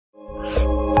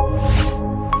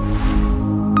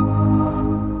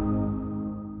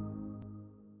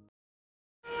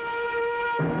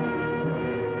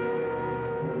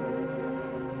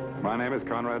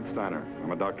Styner.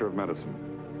 I'm a doctor of medicine.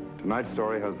 Tonight's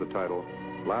story has the title,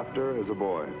 Laughter is a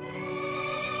Boy.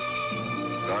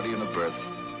 Guardian of birth,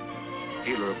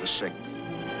 healer of the sick,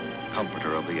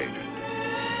 comforter of the aged.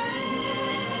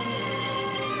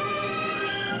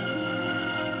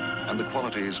 And the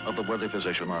qualities of the worthy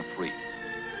physician are three: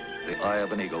 the eye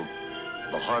of an eagle,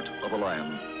 the heart of a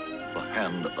lion, the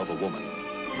hand of a woman.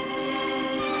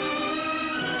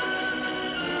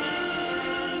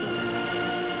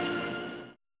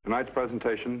 Tonight's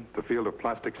presentation, the field of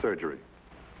plastic surgery.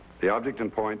 The object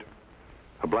in point,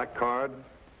 a black card,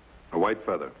 a white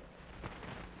feather.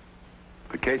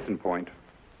 The case in point,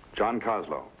 John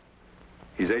Koslo.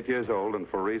 He's 8 years old, and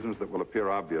for reasons that will appear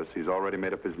obvious, he's already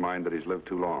made up his mind that he's lived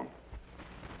too long.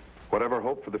 Whatever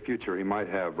hope for the future he might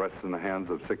have rests in the hands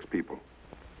of 6 people.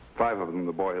 5 of them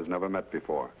the boy has never met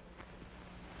before.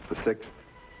 The 6th,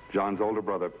 John's older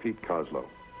brother, Pete Koslo.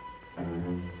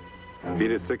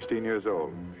 Pete is 16 years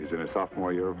old. He's in his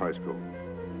sophomore year of high school.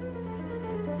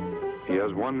 He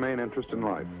has one main interest in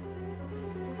life,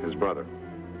 his brother.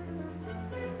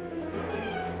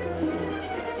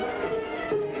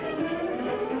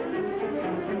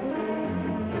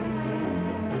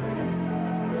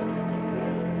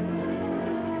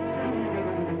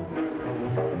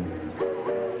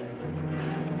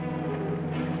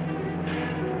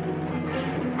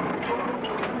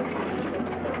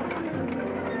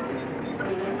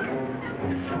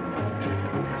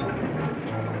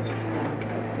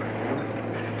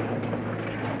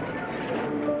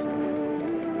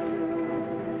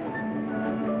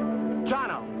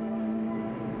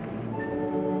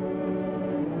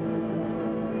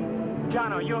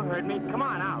 Jono, you heard me. Come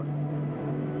on out.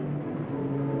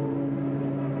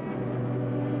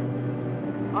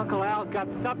 Uncle Al's got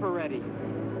supper ready.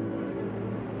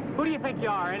 Who do you think you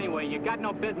are, anyway? You got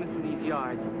no business in these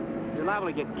yards. You're liable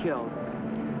to get killed.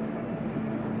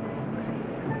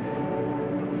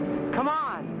 Come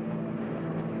on.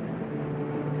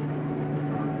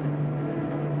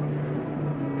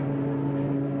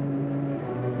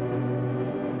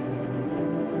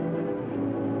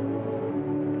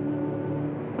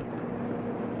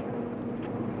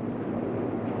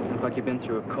 Like you've been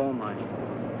through a coal mine.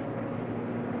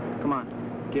 Come on,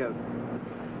 give.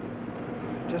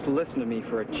 Just listen to me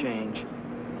for a change.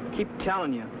 Keep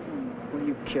telling you. What do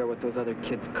you care what those other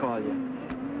kids call you?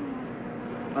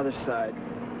 Other side.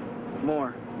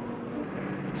 More.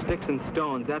 Sticks and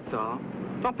stones, that's all.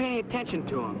 Don't pay any attention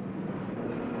to them.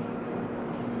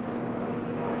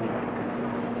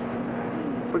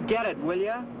 Forget it, will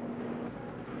ya?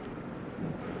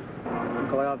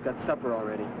 Uncle Al's got supper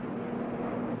already.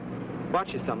 Bought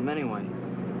you something anyway.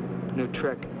 New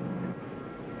trick.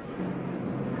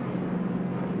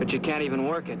 But you can't even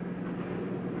work it.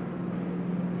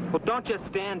 Well, don't just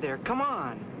stand there. Come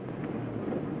on.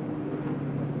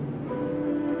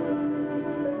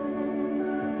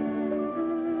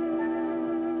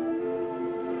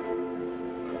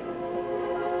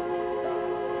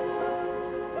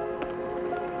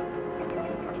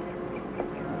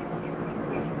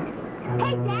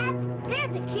 Hey, Dad,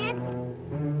 there's a kid.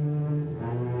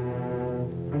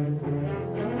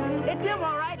 It's him,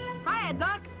 all right. Hiya,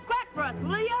 Doc. Quack for us,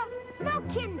 will ya? No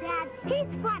kidding, Dad. He's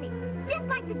funny. Just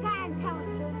like the guy on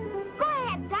television. Go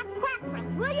ahead, Duck. Quack for us,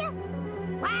 will you?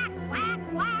 Quack, quack,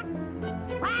 quack.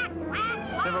 Quack, quack,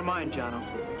 quack. Never mind, Jono.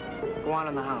 Go on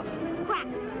in the house. Quack.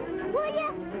 Will you?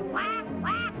 Quack,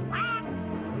 quack, quack.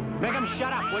 Make him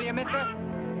shut up, will you, mister?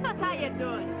 That's how you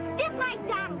doing. Just like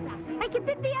Donald does. Like you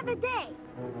did the other day.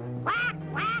 Quack,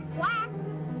 quack, quack.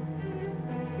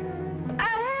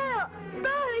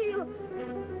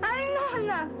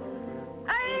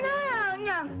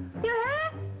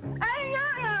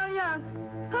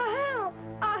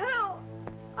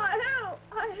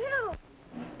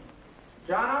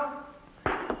 Jono?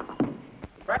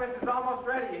 Breakfast is almost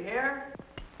ready, you hear?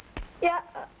 Yeah,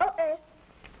 okay.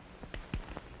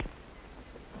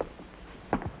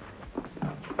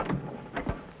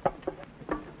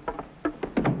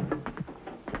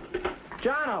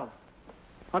 Jono!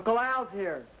 Uncle Al's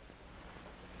here.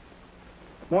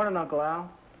 Morning, Uncle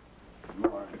Al.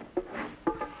 Morning.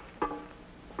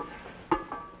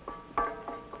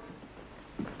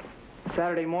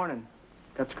 Saturday morning.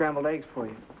 Got scrambled eggs for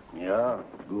you. Yeah,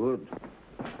 good.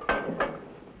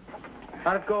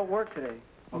 How'd it go at work today?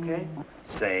 Okay?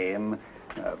 Same.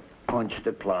 Punch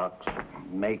the clocks,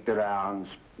 make the rounds.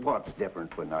 What's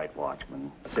different with night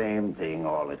watchmen? Same thing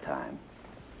all the time.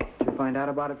 Did you find out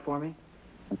about it for me?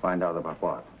 Find out about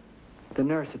what? The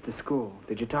nurse at the school.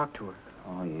 Did you talk to her?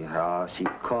 Oh, yeah, she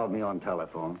called me on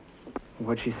telephone.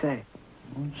 What'd she say?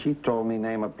 She told me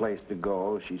name a place to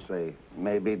go. She say,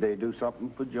 maybe they do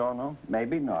something for Jono,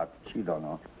 maybe not. She don't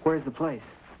know. Where's the place?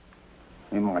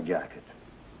 In my jacket.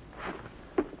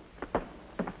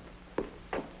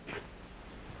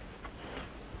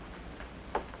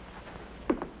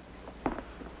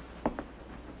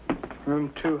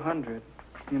 Room 200,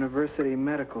 University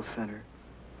Medical Center.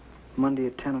 Monday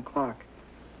at 10 o'clock.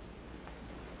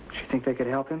 Do you think they could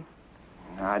help him?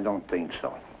 I don't think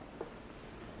so.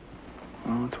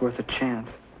 Well, it's worth a chance.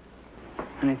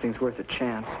 Anything's worth a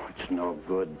chance. It's no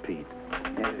good, Pete.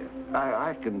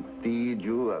 I can feed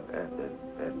you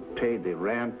and pay the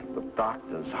rent of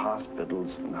doctors,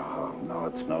 hospitals.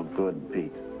 No, it's no good,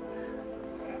 Pete.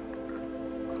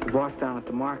 The boss down at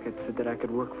the market said that I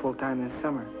could work full-time this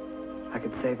summer. I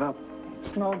could save up.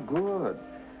 It's no good.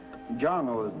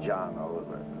 Jono is Jono.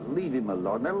 Leave him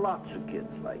alone. There are lots of kids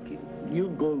like him. You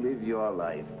go live your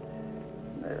life.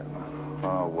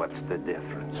 Oh, what's the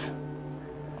difference?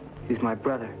 He's my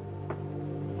brother.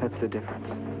 That's the difference.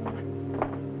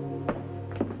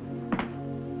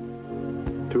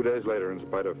 2 days later, in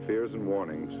spite of fears and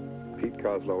warnings, Pete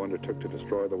Koslo undertook to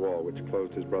destroy the wall which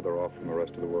closed his brother off from the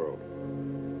rest of the world.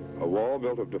 A wall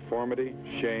built of deformity,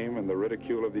 shame, and the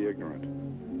ridicule of the ignorant.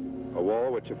 A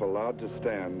wall which, if allowed to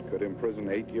stand, could imprison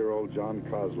 8-year-old John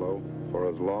Koslo for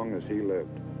as long as he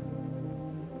lived.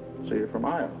 So you're from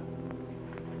Iowa?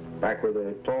 Back where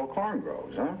the tall corn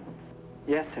grows, huh?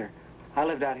 Yes, sir. I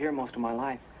lived out here most of my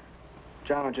life.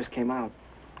 Jono just came out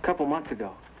a couple months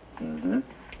ago. Mm-hmm.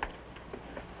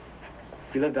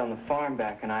 He lived on the farm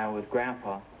back in Iowa with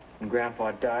Grandpa. When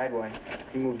Grandpa died, why,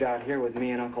 he moved out here with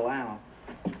me and Uncle Al.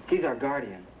 He's our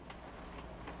guardian.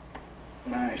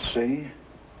 I see.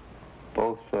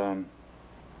 Both,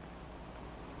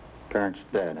 parents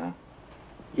dead, huh?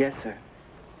 Yes, sir.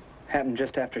 Happened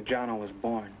just after Jono was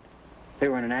born. They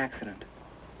were in an accident.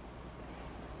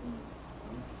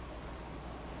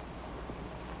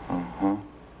 Uh-huh.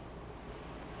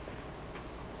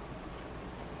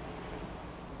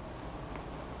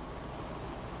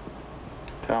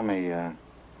 Tell me,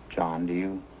 John, do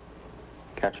you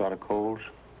catch a lot of colds?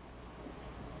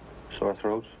 Sore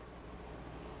throats?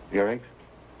 Earaches?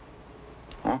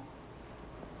 Huh?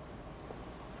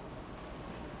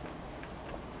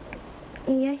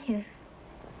 Yes, sir.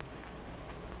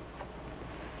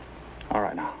 All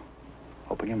right, now.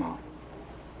 Open your mouth.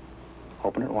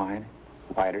 Open it wide.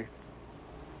 Wider.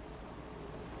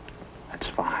 That's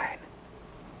fine.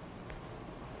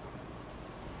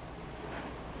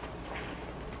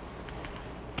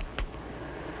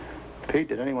 Pete,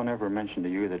 did anyone ever mention to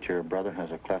you that your brother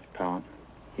has a cleft palate?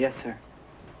 Yes, sir.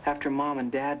 After Mom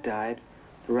and Dad died,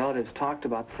 the relatives talked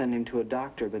about sending him to a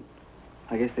doctor, but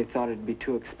I guess they thought it'd be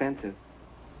too expensive.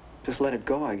 Just let it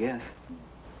go, I guess.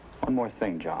 One more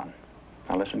thing, John.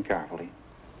 Now listen carefully.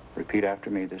 Repeat after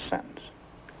me this sentence.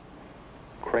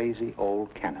 Crazy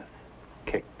old Kenneth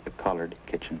kicked the colored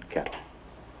kitchen kettle.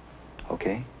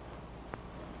 Okay?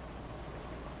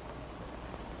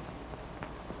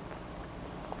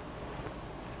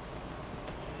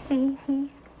 Mm-hmm.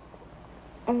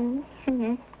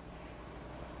 Mm-hmm.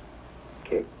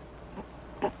 Kick.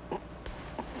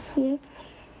 Yes,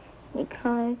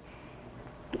 because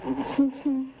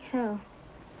so.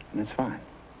 That's fine.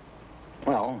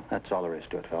 Well, that's all there is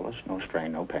to it, fellas. No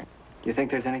strain, no pain. Do you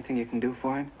think there's anything you can do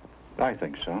for him? I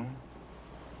think so.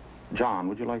 John,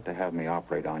 would you like to have me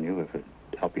operate on you if it'd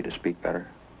help you to speak better?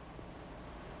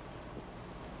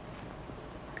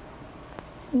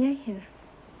 Yes, sir.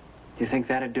 Do you think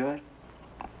that'd do it?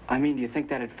 I mean, do you think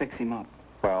that'd fix him up?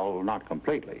 Well, not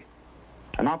completely.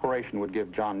 An operation would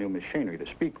give John new machinery to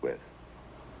speak with.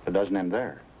 It doesn't end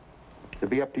there. It'd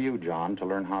be up to you, John, to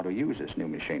learn how to use this new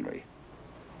machinery.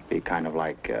 Be kind of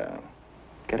like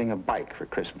getting a bike for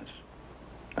Christmas.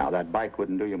 Now, that bike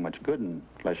wouldn't do you much good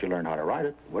unless you learned how to ride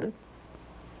it, would it?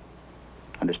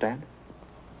 Understand?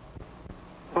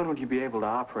 When would you be able to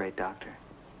operate, Doctor?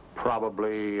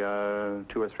 Probably 2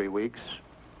 or 3 weeks.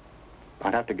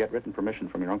 I'd have to get written permission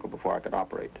from your uncle before I could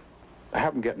operate.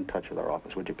 Have him get in touch with our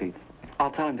office, would you, Pete?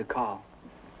 I'll tell him to call.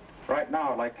 Right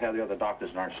now, I'd like to have the other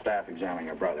doctors in our staff examine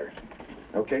your brother.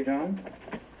 Okay, John?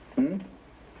 Hmm?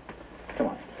 Come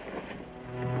on.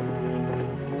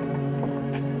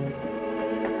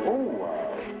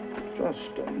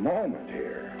 Just a moment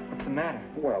here. What's the matter?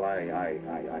 Well,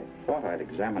 I thought I'd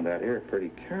examine that ear pretty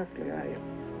carefully.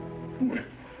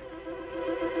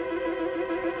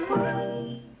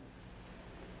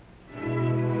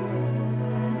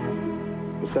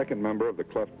 The second member of the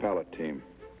cleft palate team,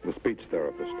 the speech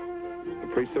therapist. The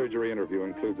pre-surgery interview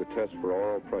includes a test for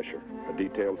oral pressure, a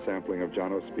detailed sampling of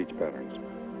Jono's speech patterns.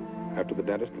 After the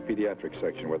dentist, the pediatric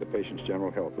section, where the patient's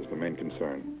general health is the main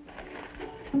concern.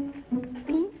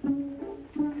 Pete?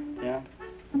 Yeah?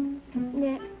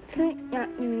 That foot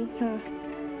doctor we saw.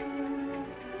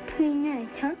 Pretty nice,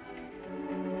 huh?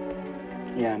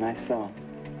 Yeah, nice fellow.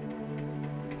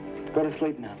 Go to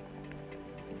sleep now.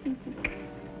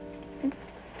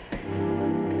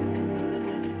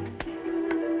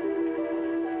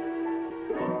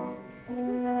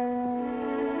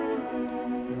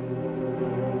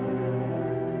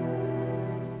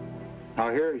 Now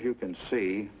here, as you can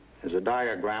see, is a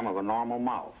diagram of a normal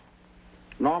mouth.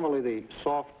 Normally, the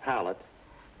soft palate,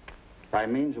 by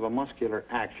means of a muscular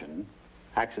action,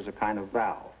 acts as a kind of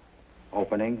valve,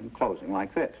 opening and closing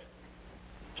like this,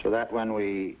 so that when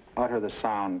we utter the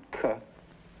sound k,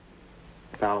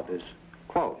 the palate is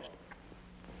closed.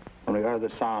 When we utter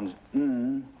the sounds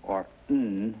n or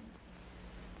n,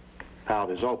 the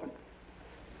palate is open.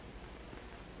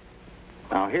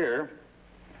 Now here,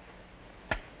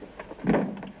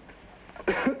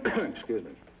 excuse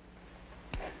me,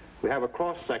 we have a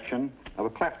cross-section of a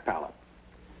cleft palate.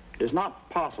 It is not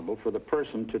possible for the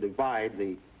person to divide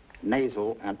the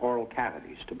nasal and oral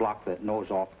cavities to block the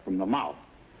nose off from the mouth,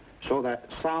 so that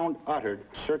sound uttered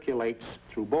circulates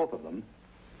through both of them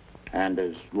and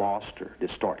is lost or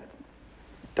distorted.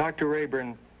 Dr.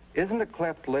 Rayburn, isn't a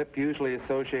cleft lip usually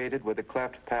associated with a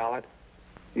cleft palate?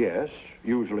 Yes,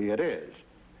 usually it is.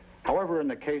 However, in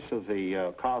the case of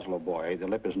the Koslo boy, the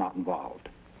lip is not involved.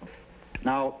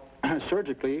 Now,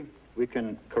 surgically, we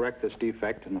can correct this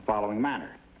defect in the following manner: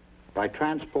 by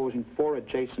transposing 4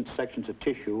 adjacent sections of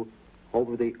tissue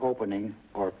over the opening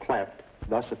or cleft,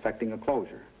 thus affecting a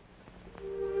closure.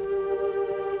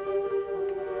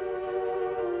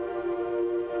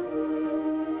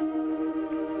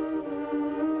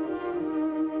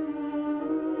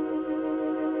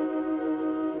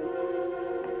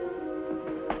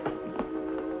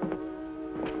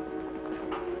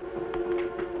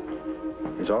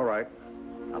 He's all right.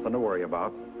 Nothing to worry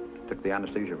about. Took the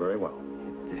anesthesia very well.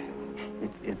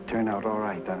 It turned out all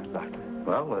right, Doctor?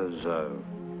 Well, as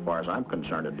far as I'm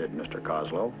concerned, it did, Mr.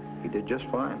 Koslo. He did just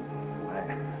fine.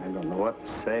 I don't know what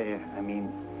to say. I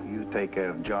mean, you take care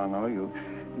of John-O, you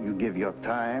give your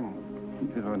time.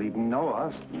 You don't even know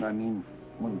us. I mean,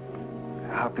 well,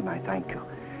 how can I thank you?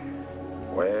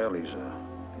 Well, he's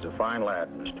a fine lad,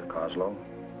 Mr. Koslo.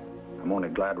 I'm only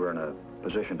glad we're in a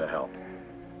position to help.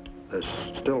 There's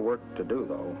still work to do,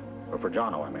 though. Or for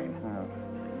John-O, I mean.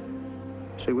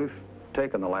 See, we've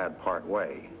taken the lad part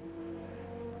way.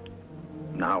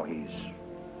 Now he's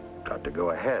got to go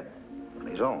ahead on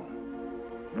his own.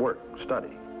 Work,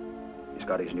 study. He's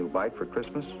got his new bike for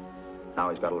Christmas. Now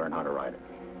he's got to learn how to ride it.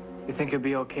 You think he'll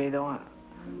be okay, though? I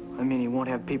mean, he won't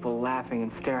have people laughing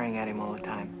and staring at him all the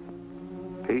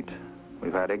time. Pete,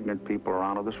 we've had ignorant people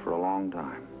around with us for a long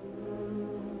time.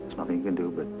 There's nothing you can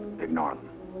do but ignore them.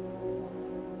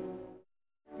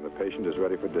 The patient is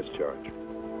ready for discharge.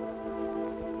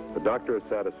 The doctor is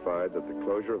satisfied that the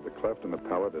closure of the cleft in the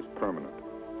palate is permanent.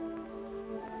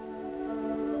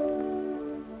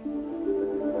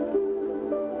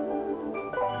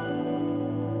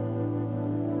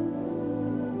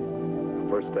 The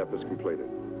first step is completed.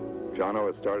 John-O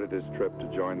has started his trip to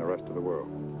join the rest of the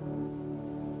world.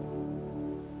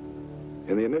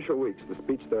 In the initial weeks, the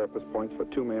speech therapist points for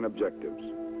 2 main objectives: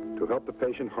 to help the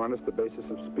patient harness the basis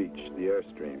of speech, the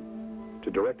airstream,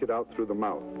 to direct it out through the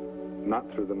mouth, not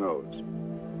through the nose.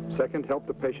 Second, help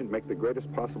the patient make the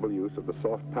greatest possible use of the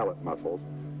soft palate muscles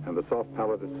and the soft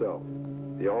palate itself,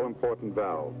 the all-important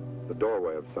valve, the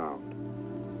doorway of sound.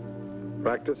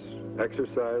 Practice,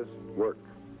 exercise, work.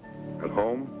 At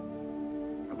home,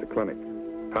 at the clinic,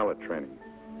 palate training,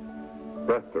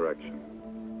 breath direction,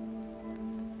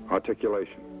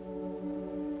 articulation.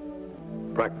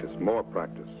 Practice, more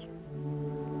practice.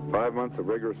 5 months of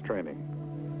rigorous training.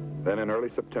 Then in early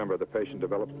September, the patient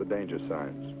develops the danger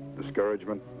signs: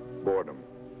 discouragement, boredom.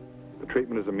 The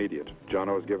treatment is immediate.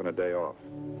 John-O is given a day off.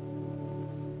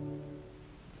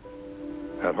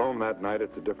 At home that night,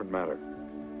 it's a different matter.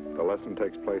 The lesson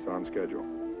takes place on schedule.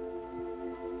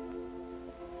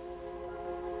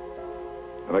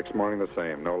 The next morning, the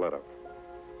same, no let-up.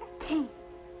 K.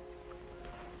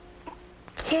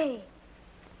 K.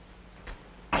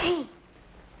 K.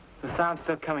 The sound's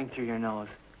still coming through your nose.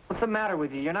 What's the matter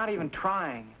with you? You're not even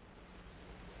trying.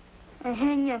 I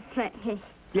had enough practice.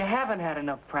 You haven't had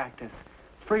enough practice.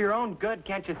 For your own good,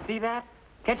 can't you see that?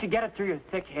 Can't you get it through your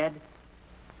thick head?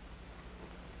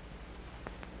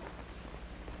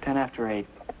 It's 10 after 8.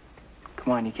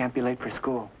 Come on, you can't be late for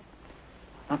school.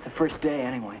 Not the first day,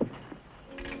 anyway.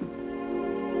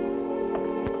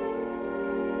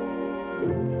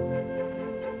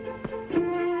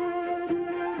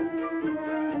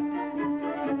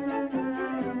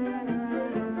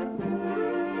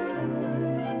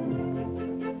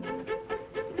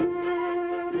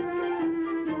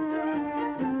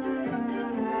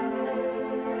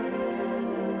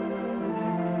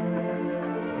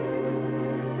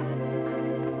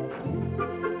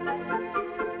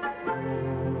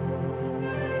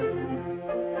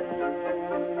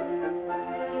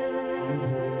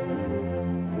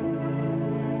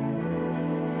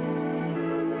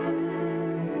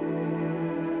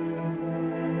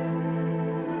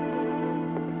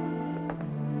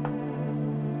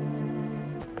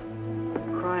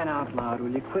 out loud,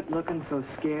 will you? Quit looking so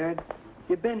scared.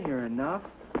 You've been here enough.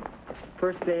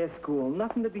 First day of school,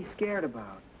 nothing to be scared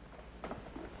about.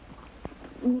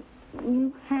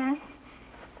 You have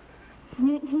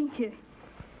new teacher.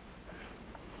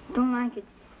 Don't like it.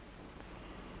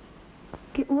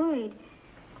 Get worried.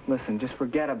 Listen, just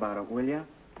forget about it, will you?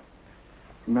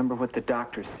 Remember what the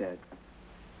doctor said.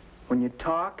 When you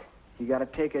talk, you gotta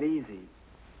take it easy.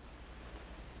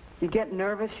 You get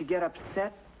nervous, you get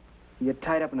upset, you get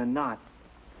tied up in a knot.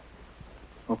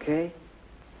 Okay?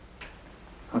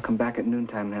 I'll come back at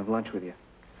noontime and have lunch with you.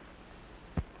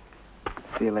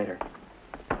 See you later.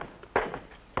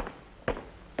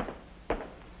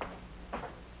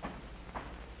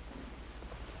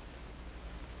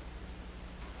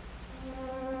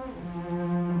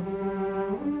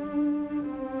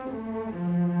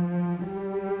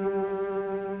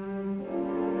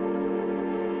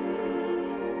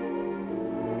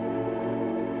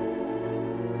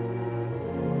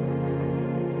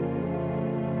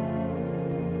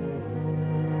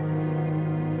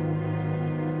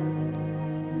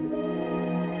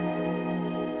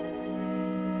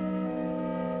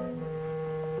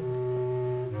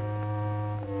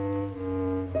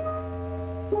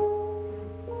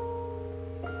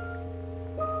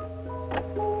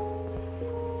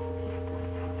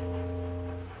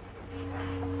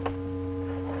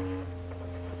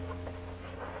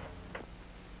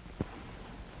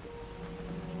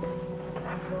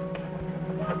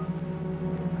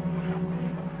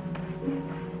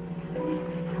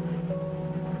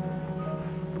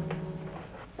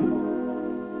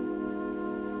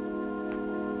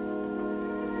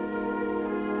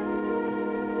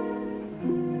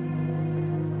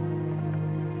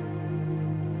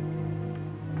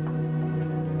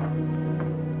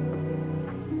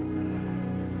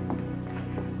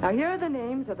 Now, here are the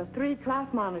names of the 3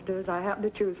 class monitors I happen to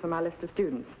choose from my list of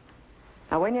students.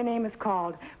 Now, when your name is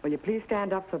called, will you please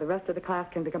stand up so the rest of the class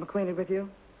can become acquainted with you?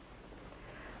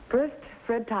 First,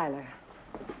 Fred Tyler.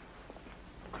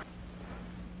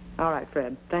 All right,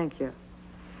 Fred, thank you.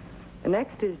 The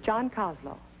next is John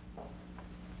Koslo.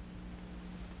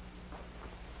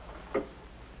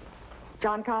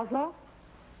 John Koslo?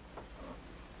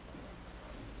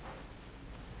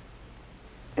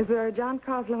 Is there a John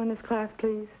Koslo in this class,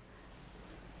 please?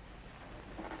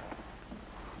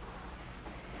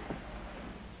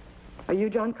 Are you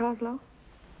John Koslo?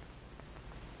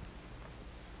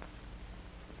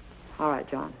 All right,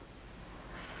 John.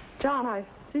 John, I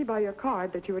see by your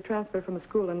card that you were transferred from a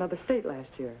school in another state last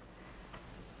year.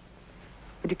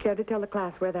 Would you care to tell the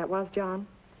class where that was, John?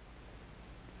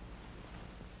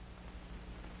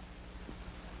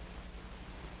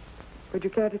 Would you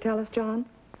care to tell us, John?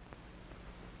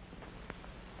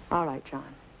 All right,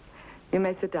 John. You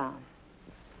may sit down.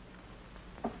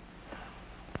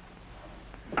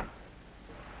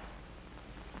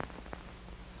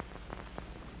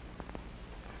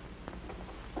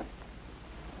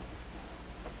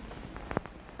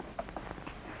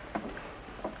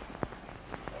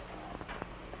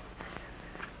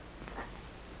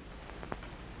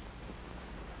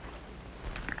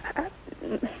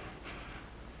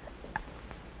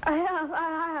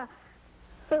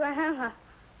 I have.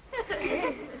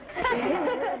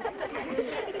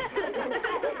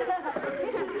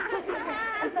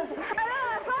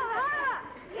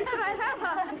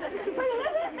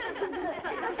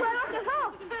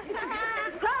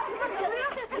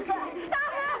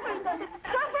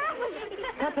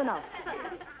 That's enough.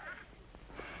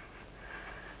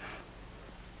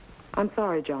 I'm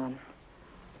sorry, John.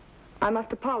 I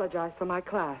must apologize for my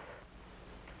class.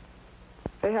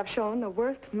 They have shown the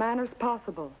worst manners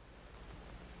possible.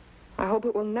 I hope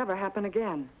it will never happen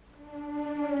again.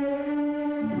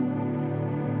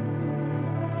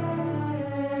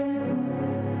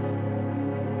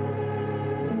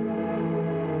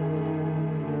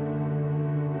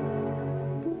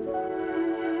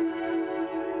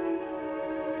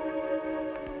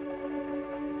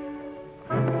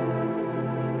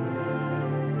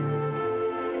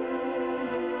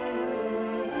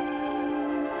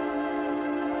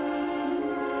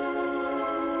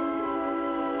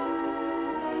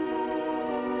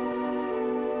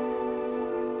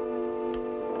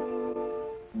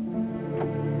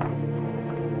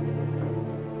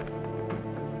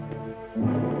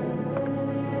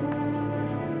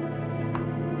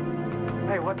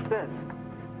 What's this?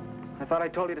 I thought I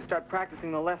told you to start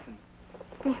practicing the lesson.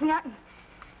 It's nothing.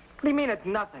 What do you mean it's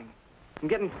nothing? I'm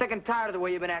getting sick and tired of the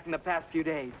way you've been acting the past few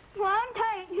days. Well, I'm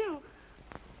tired, too.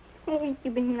 Maybe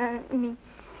you've been yelling at me.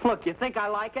 Look, you think I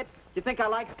like it? You think I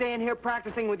like staying here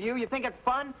practicing with you? You think it's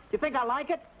fun? You think I like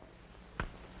it?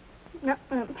 not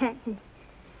going to practice.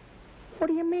 What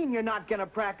do you mean you're not going to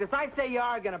practice? I say you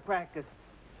are going to practice.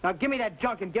 Now give me that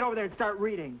junk and get over there and start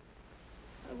reading.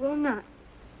 I will not.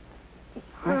 It's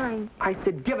mine. I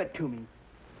said give it to me.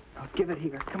 Now give it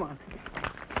here. Come on.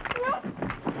 No.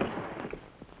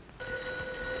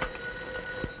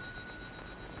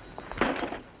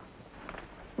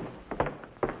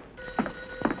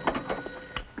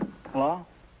 Hello?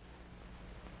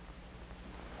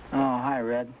 Oh, hi,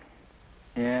 Red.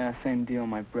 Yeah, same deal,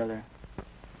 my brother.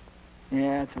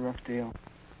 Yeah, it's a rough deal.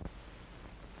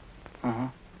 Uh-huh.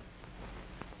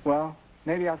 Well,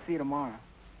 maybe I'll see you tomorrow.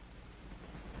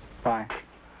 Bye.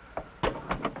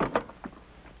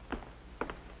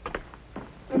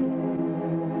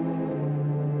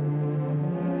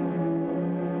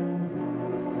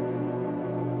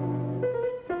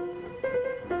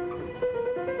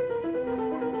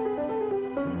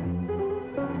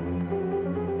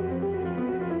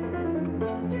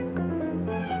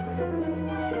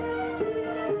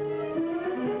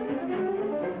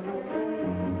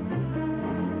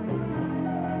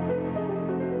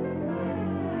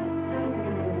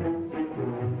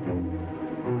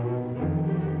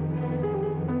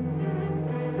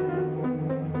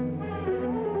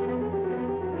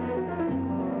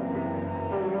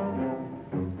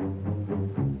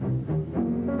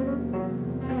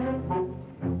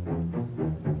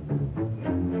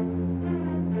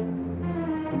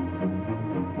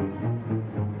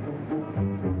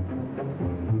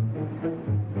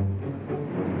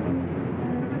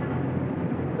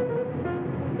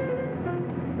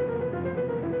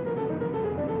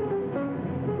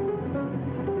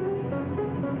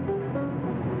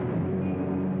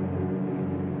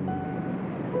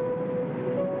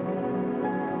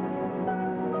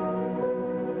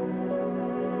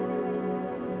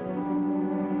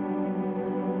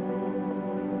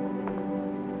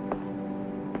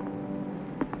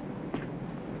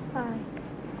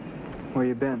 Where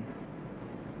you been?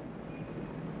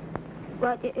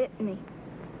 Why'd you hit me?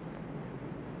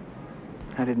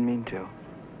 I didn't mean to.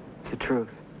 It's the truth.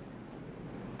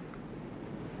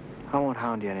 I won't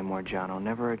hound you anymore, Jono.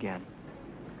 Never again.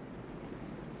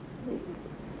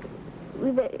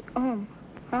 We better go home,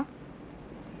 huh?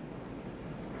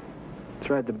 Let's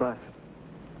ride the bus.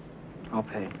 I'll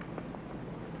pay.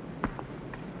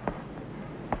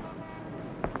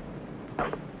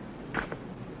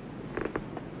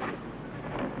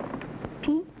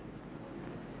 Pete?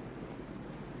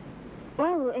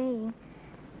 While we're eating,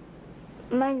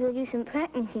 might as well do some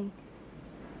practicing.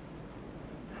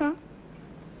 Huh?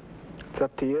 It's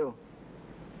up to you.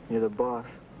 You're the boss.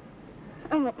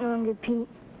 I'm not longer, Pete,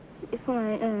 before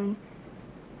I earn.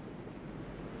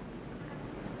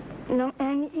 You don't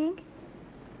earn anything?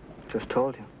 Just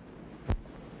told you.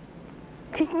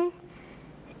 Christmas?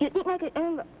 You think I could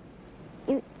earn by...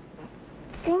 You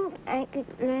think I could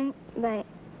learn by...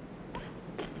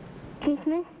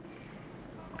 Christmas?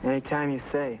 Anytime you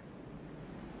say.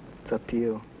 It's up to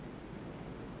you.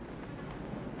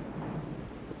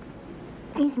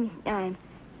 Christmas time.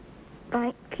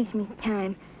 By Christmas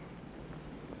time.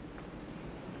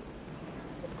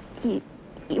 You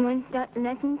want to start the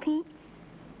lesson, Pete?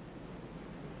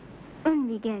 From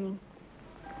the beginning.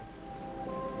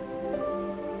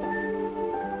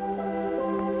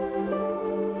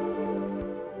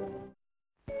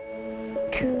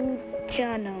 To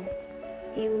Jono,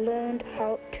 you learned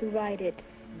how to write it.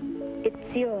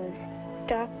 It's yours,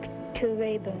 Dr.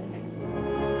 Rayburn.